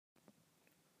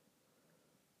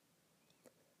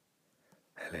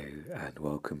Hello and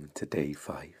welcome to day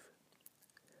 5.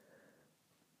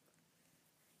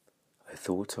 I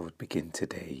thought I would begin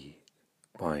today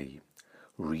by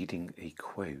reading a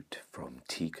quote from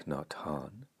Thich Nhat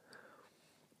Hanh,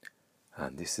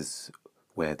 and this is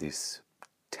where this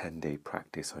 10-day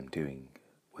practice I'm doing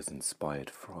was inspired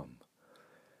from.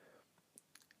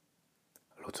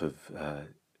 A lot of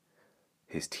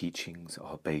his teachings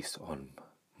are based on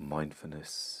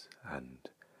mindfulness and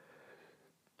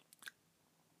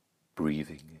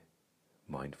breathing,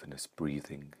 mindfulness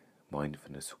breathing,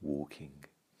 mindfulness walking,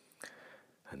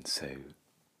 and so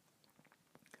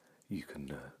you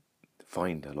can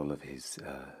find a lot of his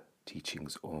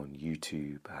teachings on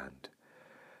YouTube and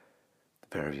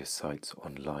various sites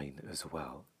online as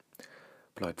well.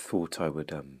 But I thought I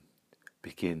would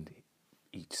begin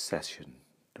each session,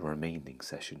 the remaining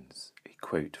sessions, a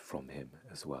quote from him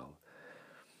as well.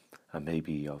 And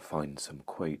maybe I'll find some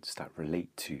quotes that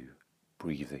relate to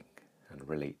breathing and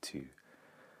relate to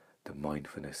the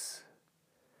mindfulness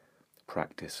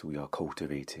practice we are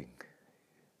cultivating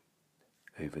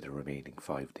over the remaining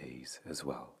 5 days as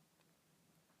well.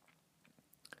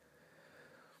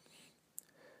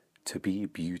 To be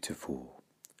beautiful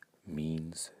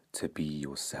means to be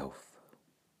yourself.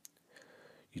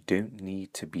 You don't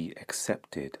need to be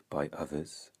accepted by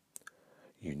others.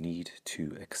 You need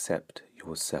to accept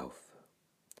yourself.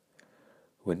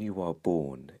 When you are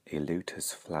born a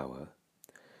lotus flower,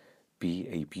 be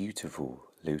a beautiful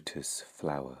lotus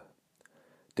flower.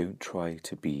 Don't try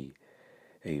to be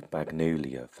a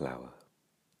magnolia flower.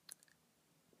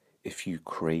 If you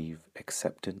crave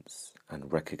acceptance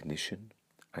and recognition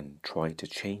and try to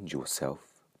change yourself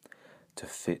to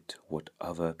fit what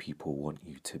other people want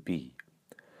you to be,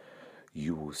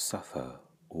 you will suffer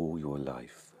all your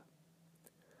life.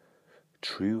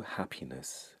 True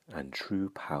happiness and true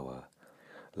power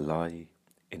lie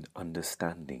in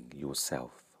understanding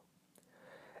yourself,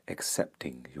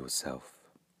 accepting yourself,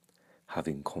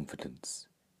 having confidence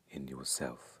in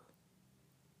yourself.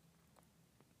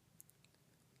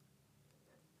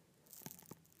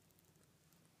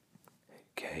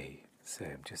 Okay, so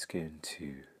I'm just going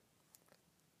to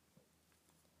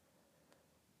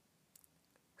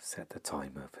set the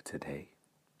timer for today.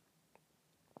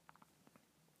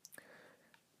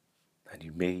 And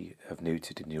you may have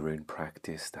noted in your own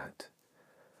practice that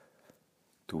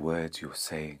the words you're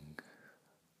saying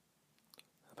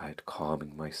about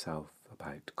calming myself,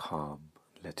 about calm,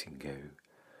 letting go,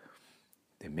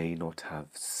 they may not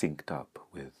have synced up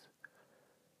with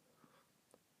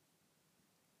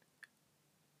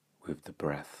the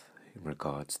breath in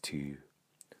regards to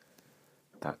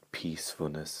that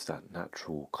peacefulness, that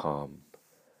natural calm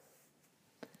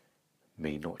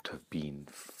may not have been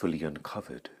fully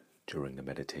uncovered during the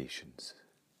meditations,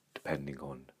 depending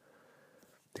on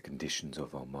the conditions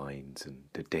of our minds and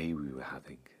the day we were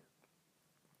having.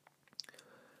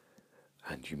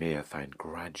 And you may have found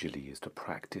gradually as the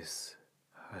practice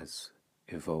has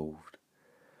evolved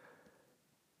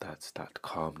that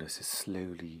calmness is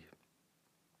slowly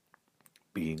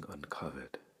being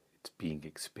uncovered. It's being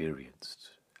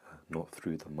experienced, not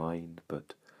through the mind,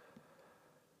 but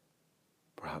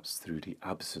perhaps through the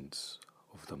absence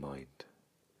of the mind.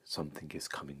 Something is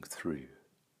coming through.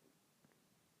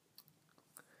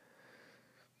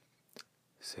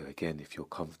 So again, if you're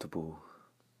comfortable,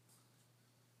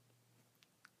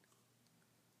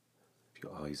 if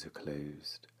your eyes are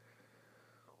closed,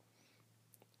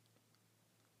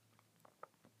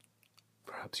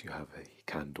 perhaps you have a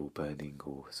candle burning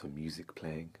or some music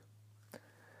playing.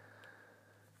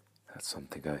 That's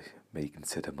something I may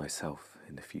consider myself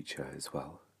in the future as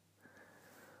well.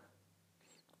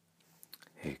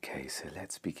 Okay, so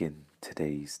let's begin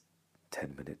today's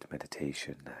 10-minute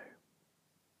meditation now.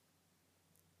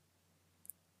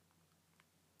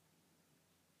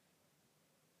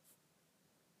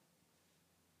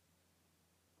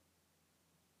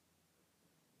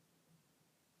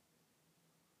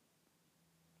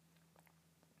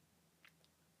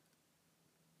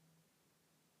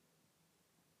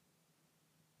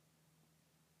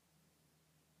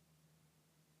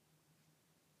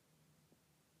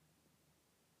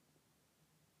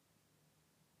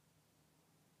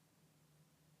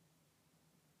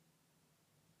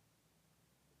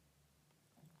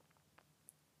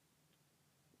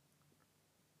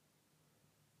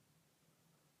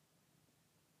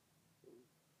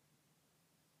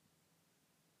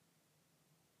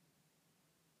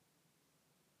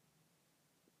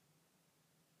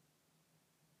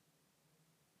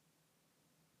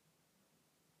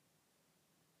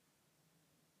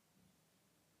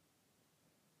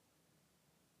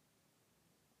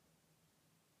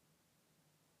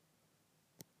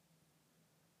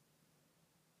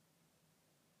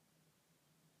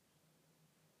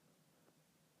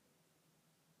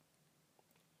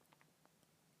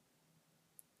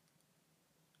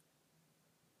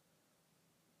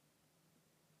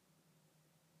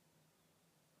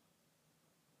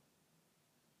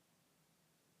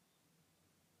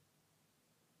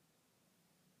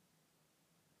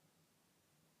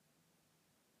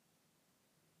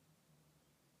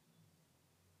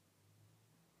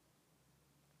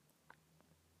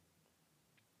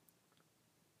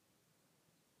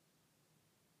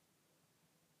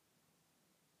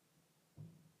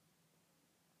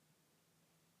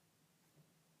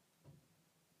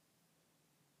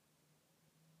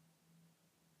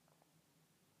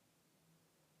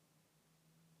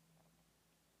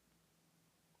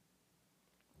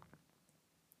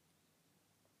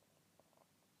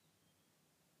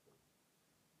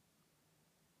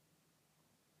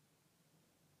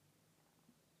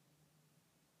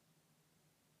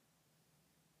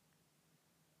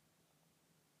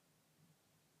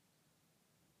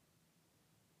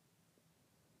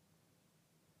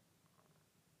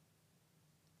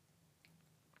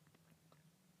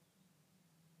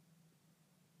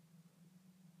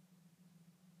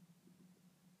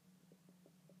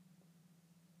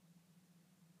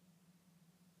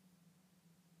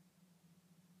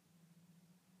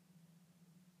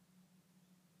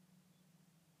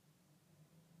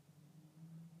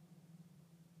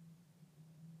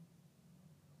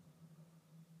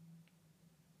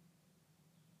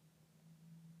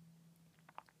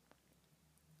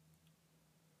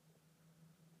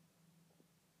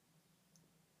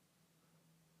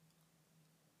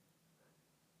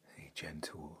 a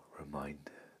gentle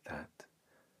reminder that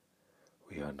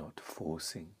we are not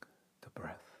forcing the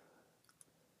breath.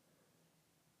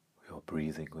 We are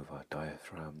breathing with our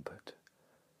diaphragm, but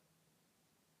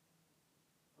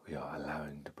we are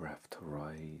allowing the breath to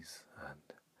rise and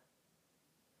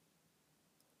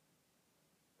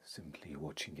simply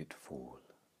watching it fall.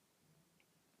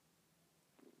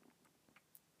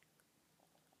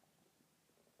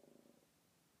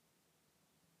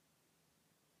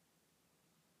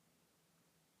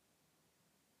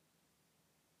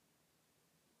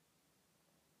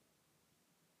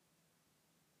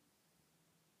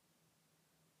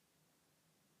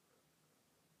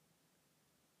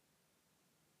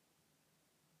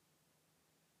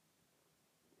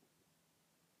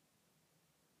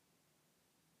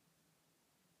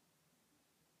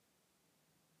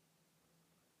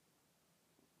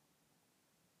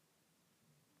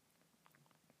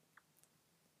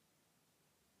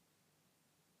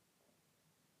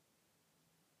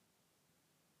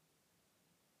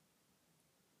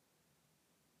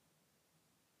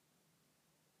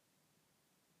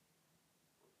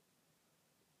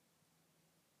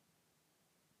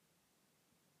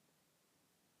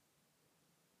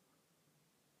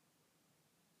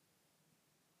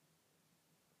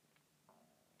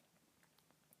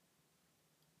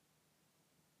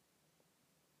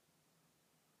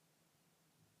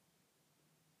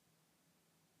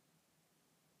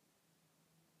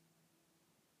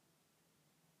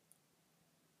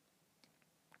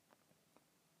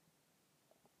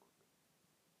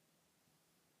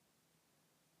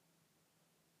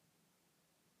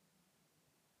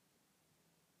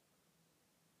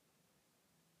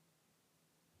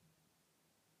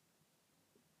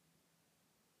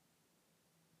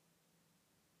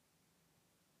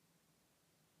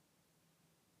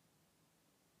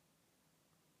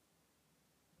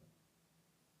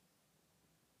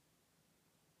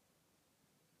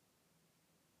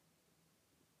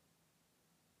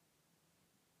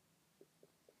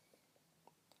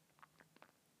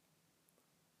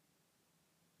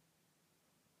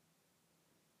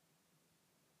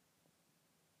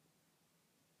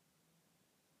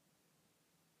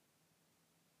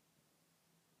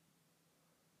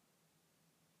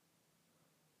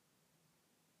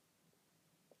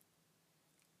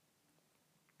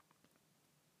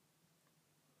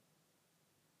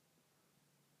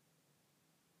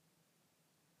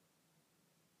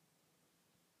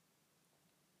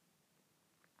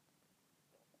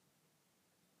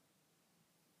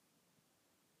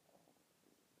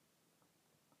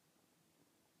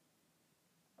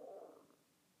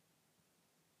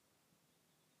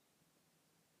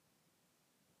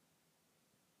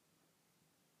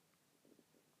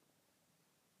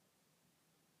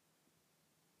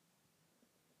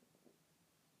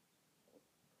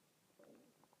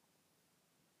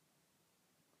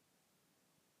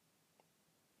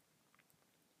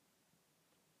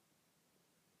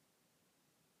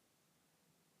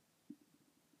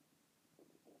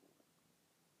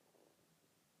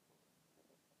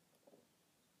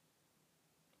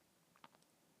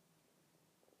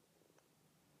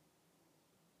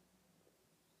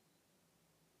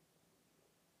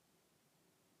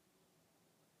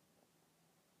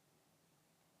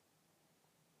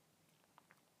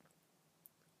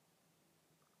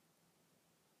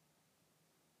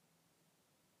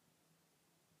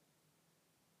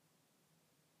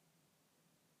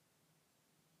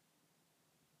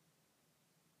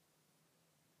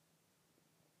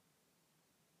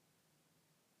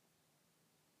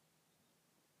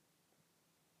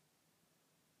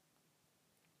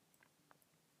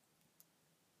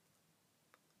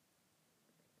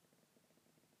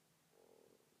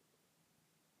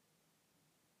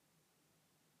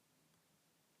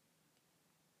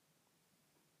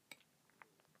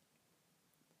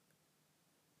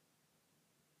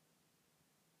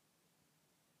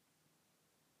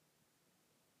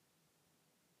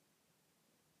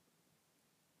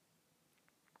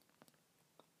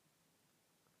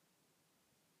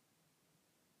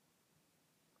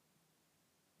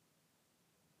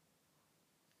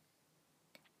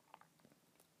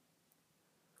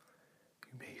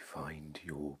 You may find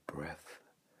your breath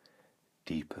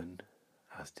deepen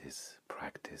as this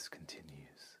practice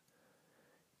continues.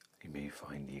 You may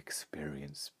find the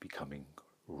experience becoming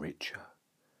richer.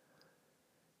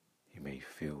 You may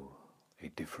feel a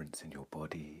difference in your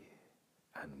body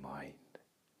and mind.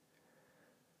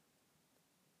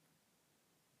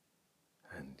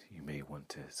 And you may want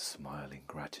to smile in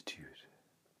gratitude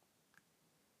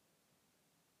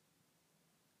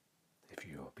if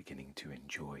you are beginning to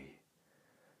enjoy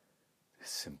this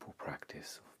simple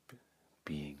practice of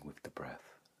being with the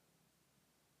breath.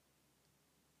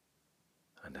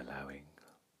 and allowing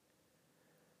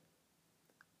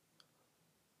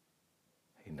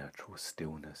a natural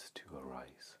stillness to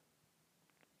arise.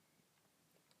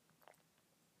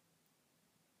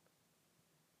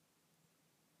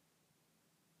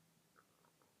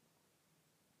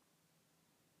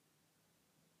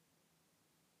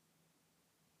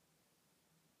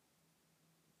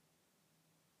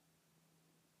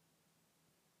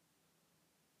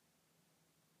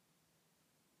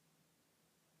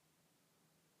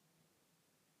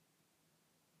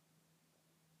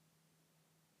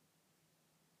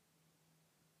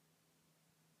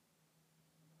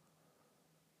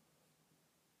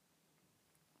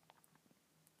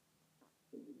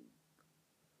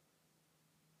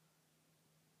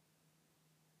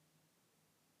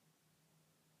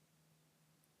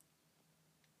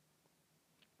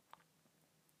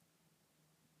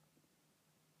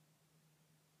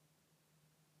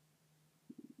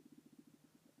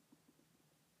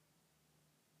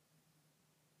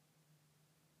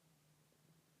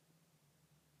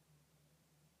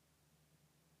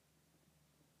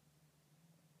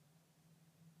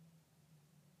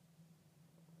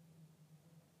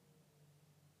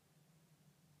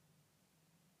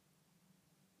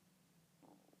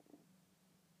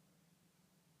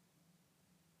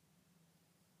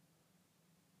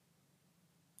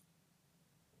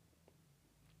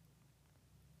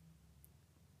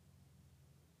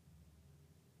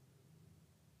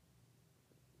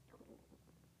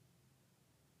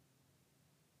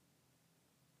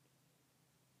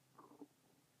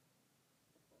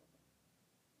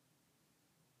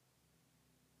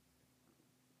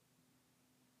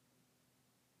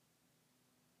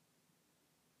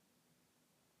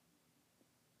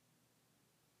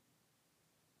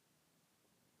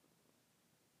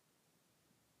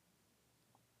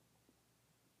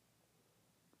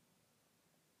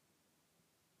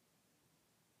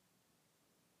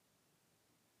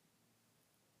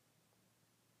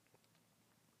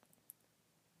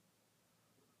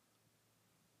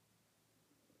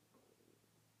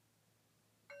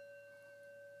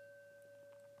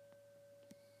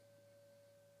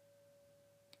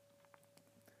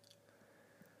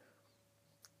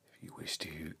 If you wish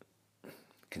to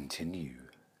continue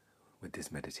with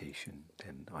this meditation,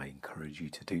 then I encourage you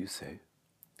to do so.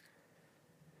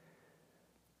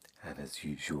 And as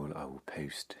usual, I will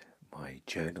post my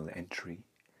journal entry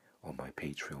on my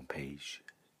Patreon page,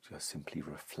 just simply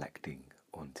reflecting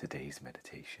on today's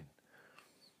meditation.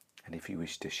 And if you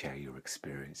wish to share your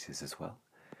experiences as well,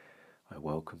 I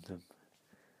welcome them.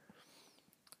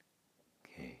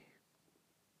 Okay.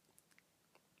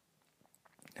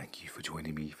 Thank you for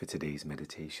joining me for today's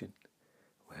meditation,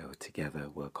 where together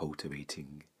we're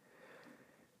cultivating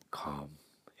calm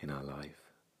in our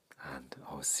life. And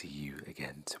I'll see you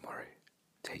again tomorrow.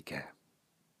 Take care.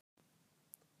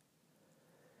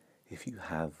 If you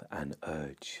have an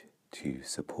urge to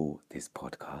support this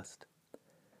podcast,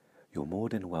 you're more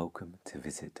than welcome to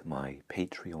visit my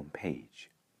Patreon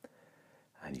page,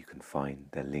 and you can find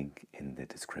the link in the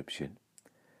description.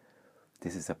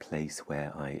 This is a place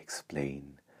where I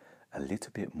explain a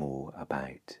little bit more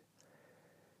about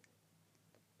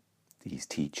these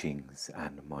teachings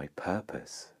and my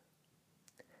purpose,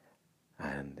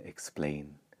 and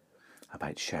explain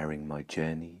about sharing my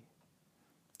journey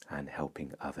and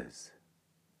helping others.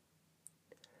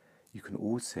 You can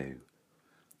also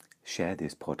share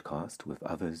this podcast with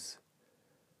others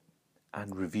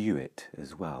and review it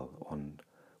as well on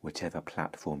whichever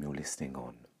platform you're listening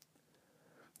on.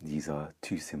 These are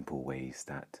two simple ways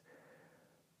that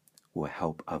will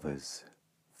help others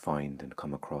find and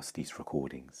come across these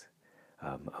recordings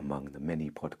among the many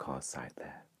podcasts out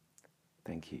there.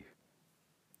 Thank you.